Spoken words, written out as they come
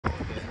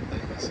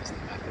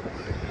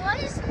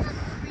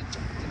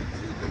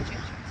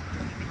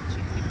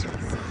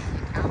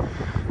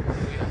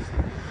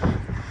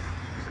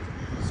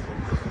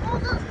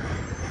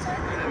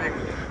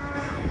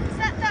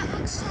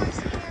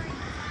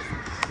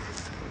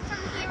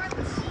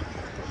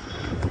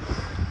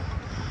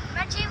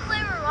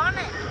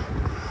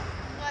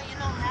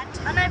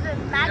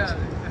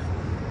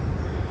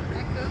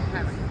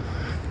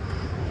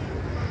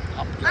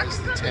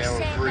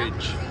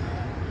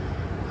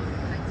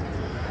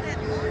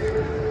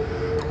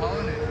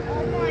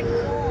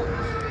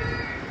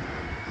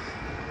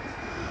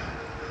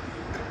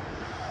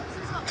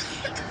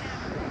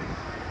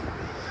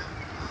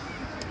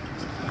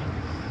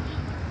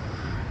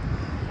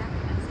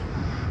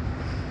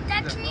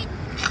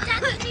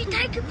Dad, can you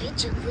take a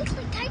picture?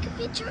 Quickly take a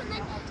picture and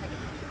then...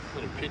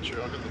 Not a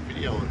picture, I've got the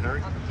video on,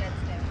 Harry.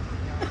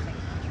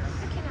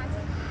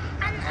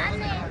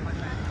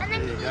 And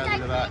then you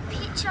take a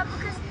picture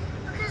because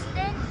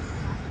then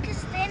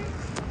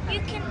you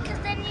can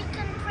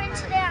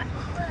print it out.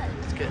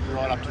 It's getting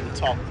right up to the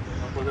top.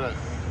 Look at it.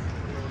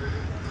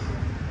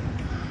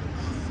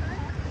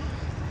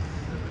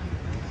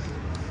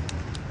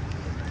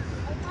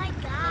 Oh my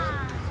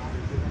God.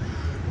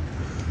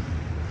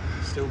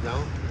 Still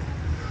going.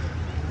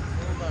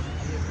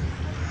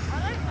 I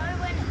don't know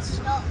when it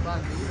stops.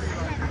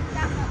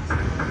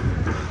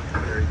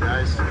 There he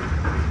goes.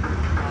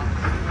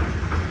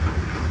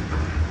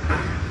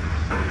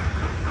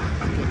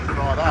 Getting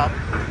right up.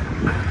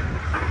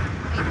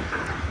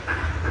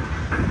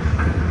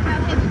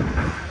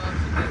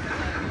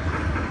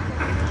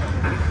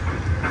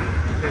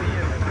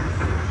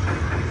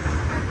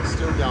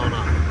 Still going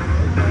up.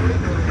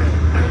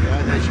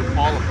 Yeah, there's your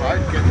pilot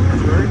boat getting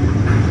through.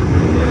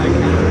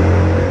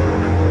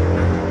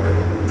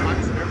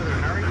 Tons and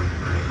everything, Harry.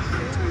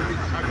 Too big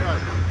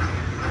tugboat.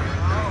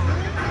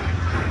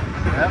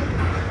 Yep.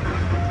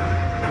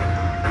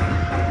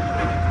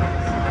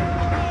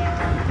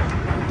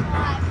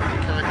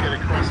 Can't get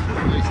across for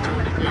at least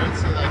 20 minutes,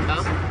 so they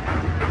come.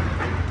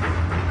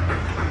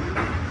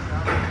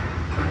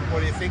 What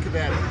do you think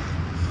about it?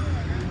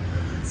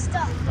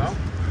 Stop. Well,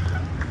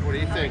 what do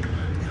you think?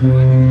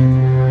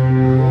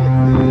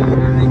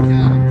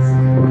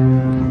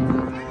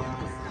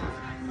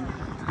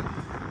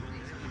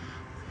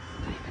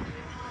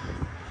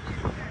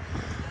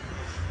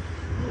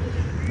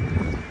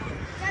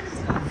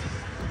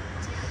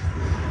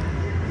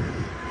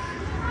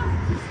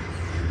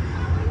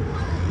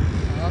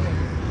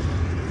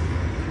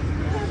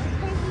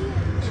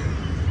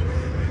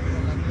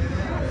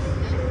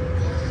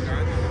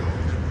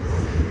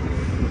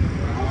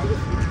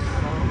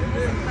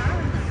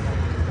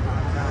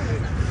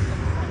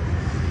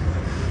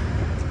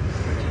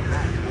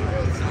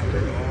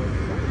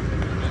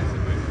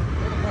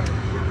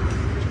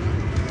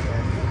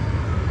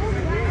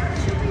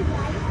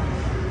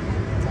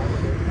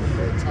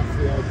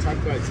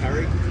 Tugboats,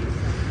 Harry.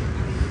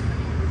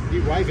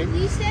 You waving?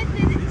 You said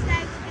that it's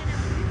like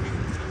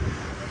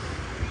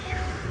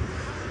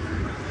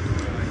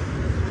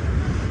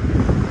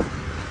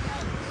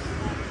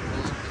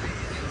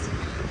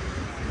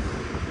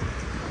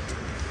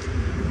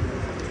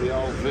the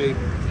old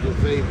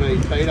VB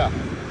Peter.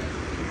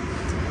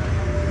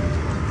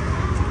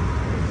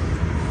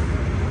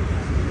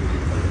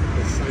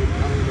 The same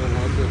colour I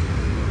like it.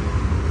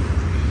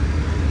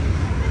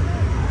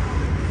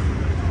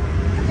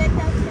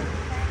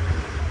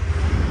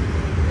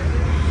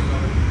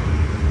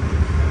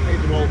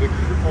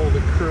 All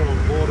the crew on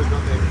board have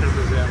got their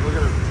cameras out. Look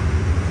at them.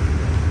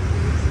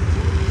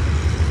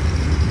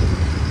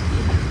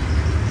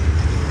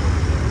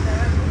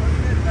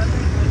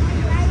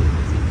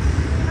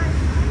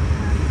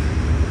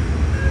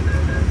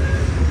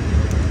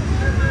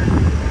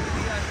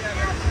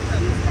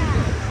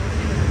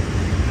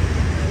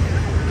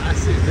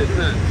 That's it,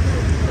 isn't it?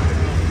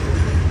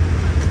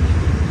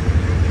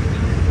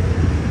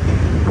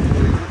 You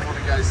wouldn't want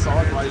to go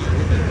sideways and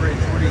hit the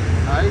 320,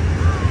 eh?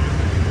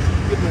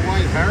 Give him a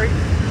wave, Harry.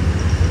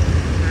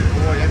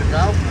 Boy, had a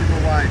go. Give him a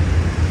wave.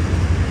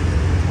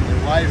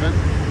 They're waving.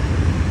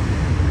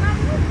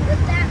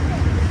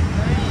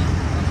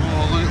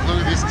 Oh,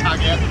 look at this tug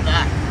out the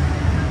back.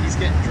 He's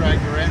getting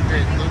dragged around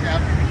there. Look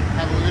up.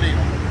 Have a look at him.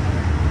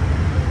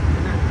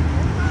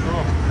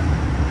 Oh.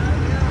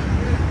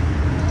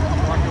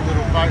 Like a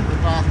little boat in the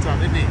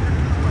bathtub, isn't he?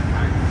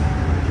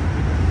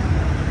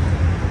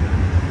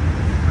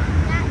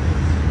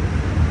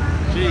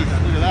 Jeez,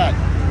 look at that.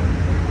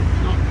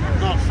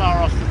 Not far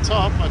off the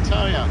top, I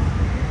tell you.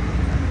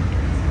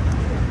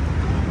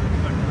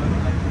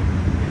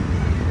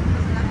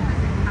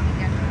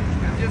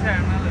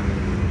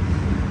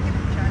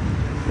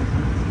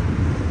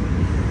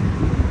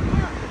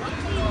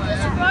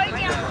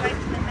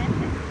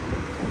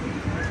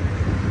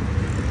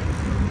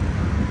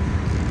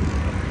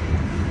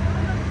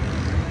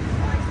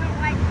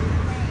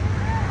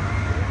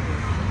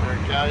 There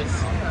it goes.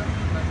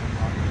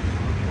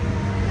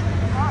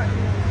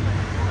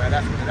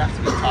 It'd have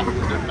to be tough,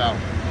 wouldn't it, Belle?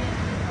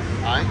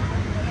 Eh?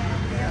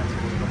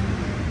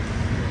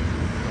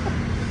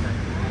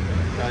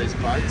 Those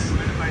boats.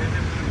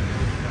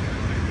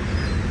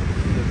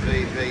 The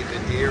VB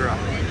Madeira.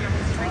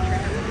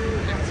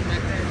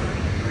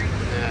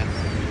 Yeah.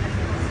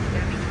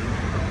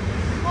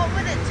 what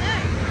would it do?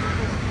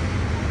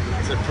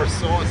 It's a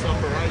precise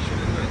operation,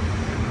 isn't it?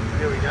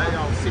 Here we go,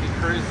 the old city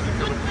cruisers are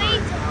coming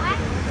through.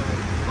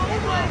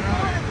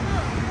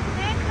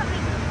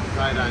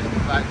 They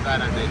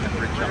don't need the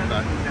bridge up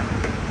though.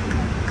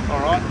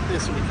 Alright,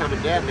 this will be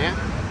coming down now.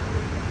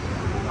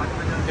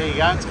 There you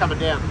go, it's coming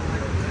down.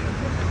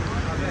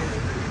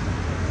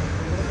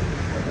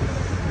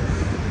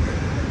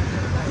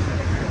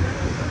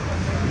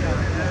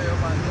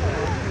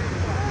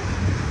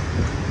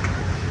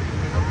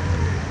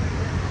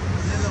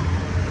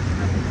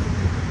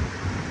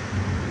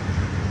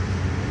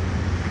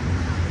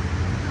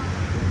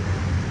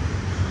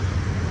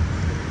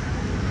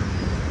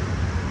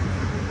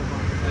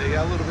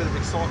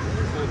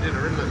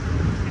 dinner, isn't it?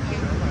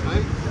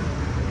 Hey?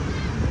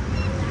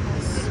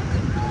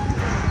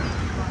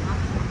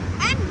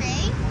 And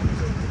me.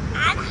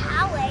 And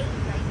Howie.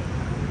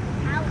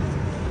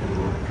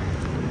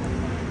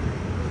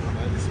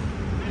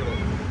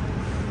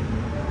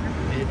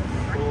 It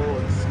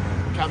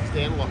comes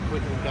down a lot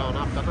quicker than going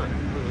up, doesn't it?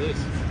 Look at this.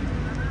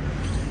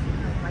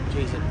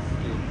 Geez, a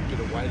bit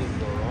of weight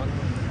is alright.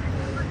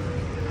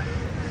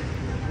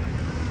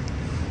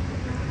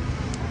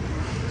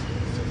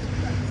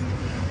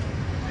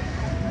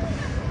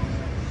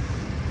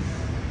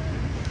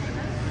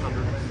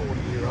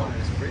 $140-year-old,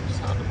 this bridge is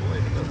hard to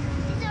believe, isn't it?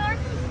 These are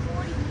only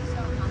 40 years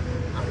old.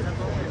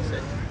 140, is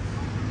it?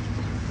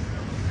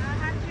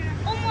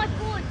 Oh my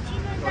god, do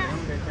you know that? Do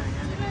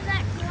you know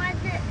that guy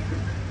that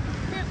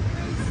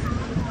was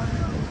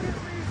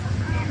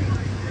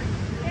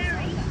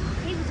Harry?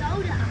 He was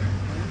older.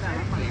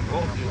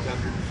 He was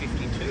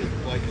 152, the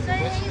bloke in So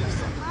the West. he was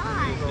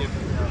alive.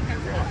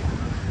 Right.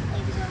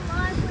 He was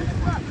alive when it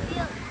got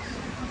built.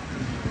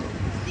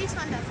 This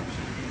one doesn't.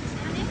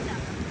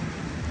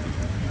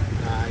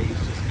 Nah, he's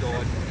just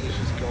guiding this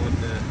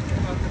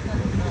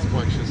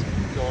bloke's just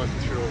guiding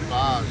through a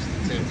vase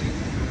that's empty.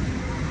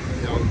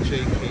 The old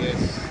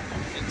GPS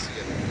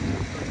Insignia.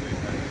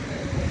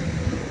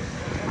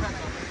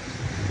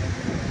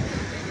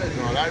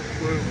 Righto,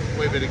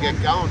 we better get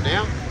going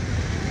now.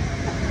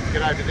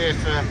 Get over there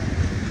for,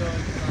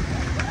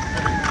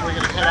 we're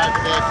going to head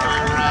over there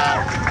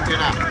for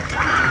dinner.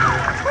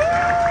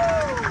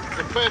 It's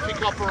a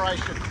perfect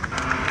operation.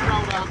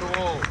 Well done to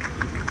all.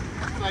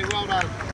 Say well done.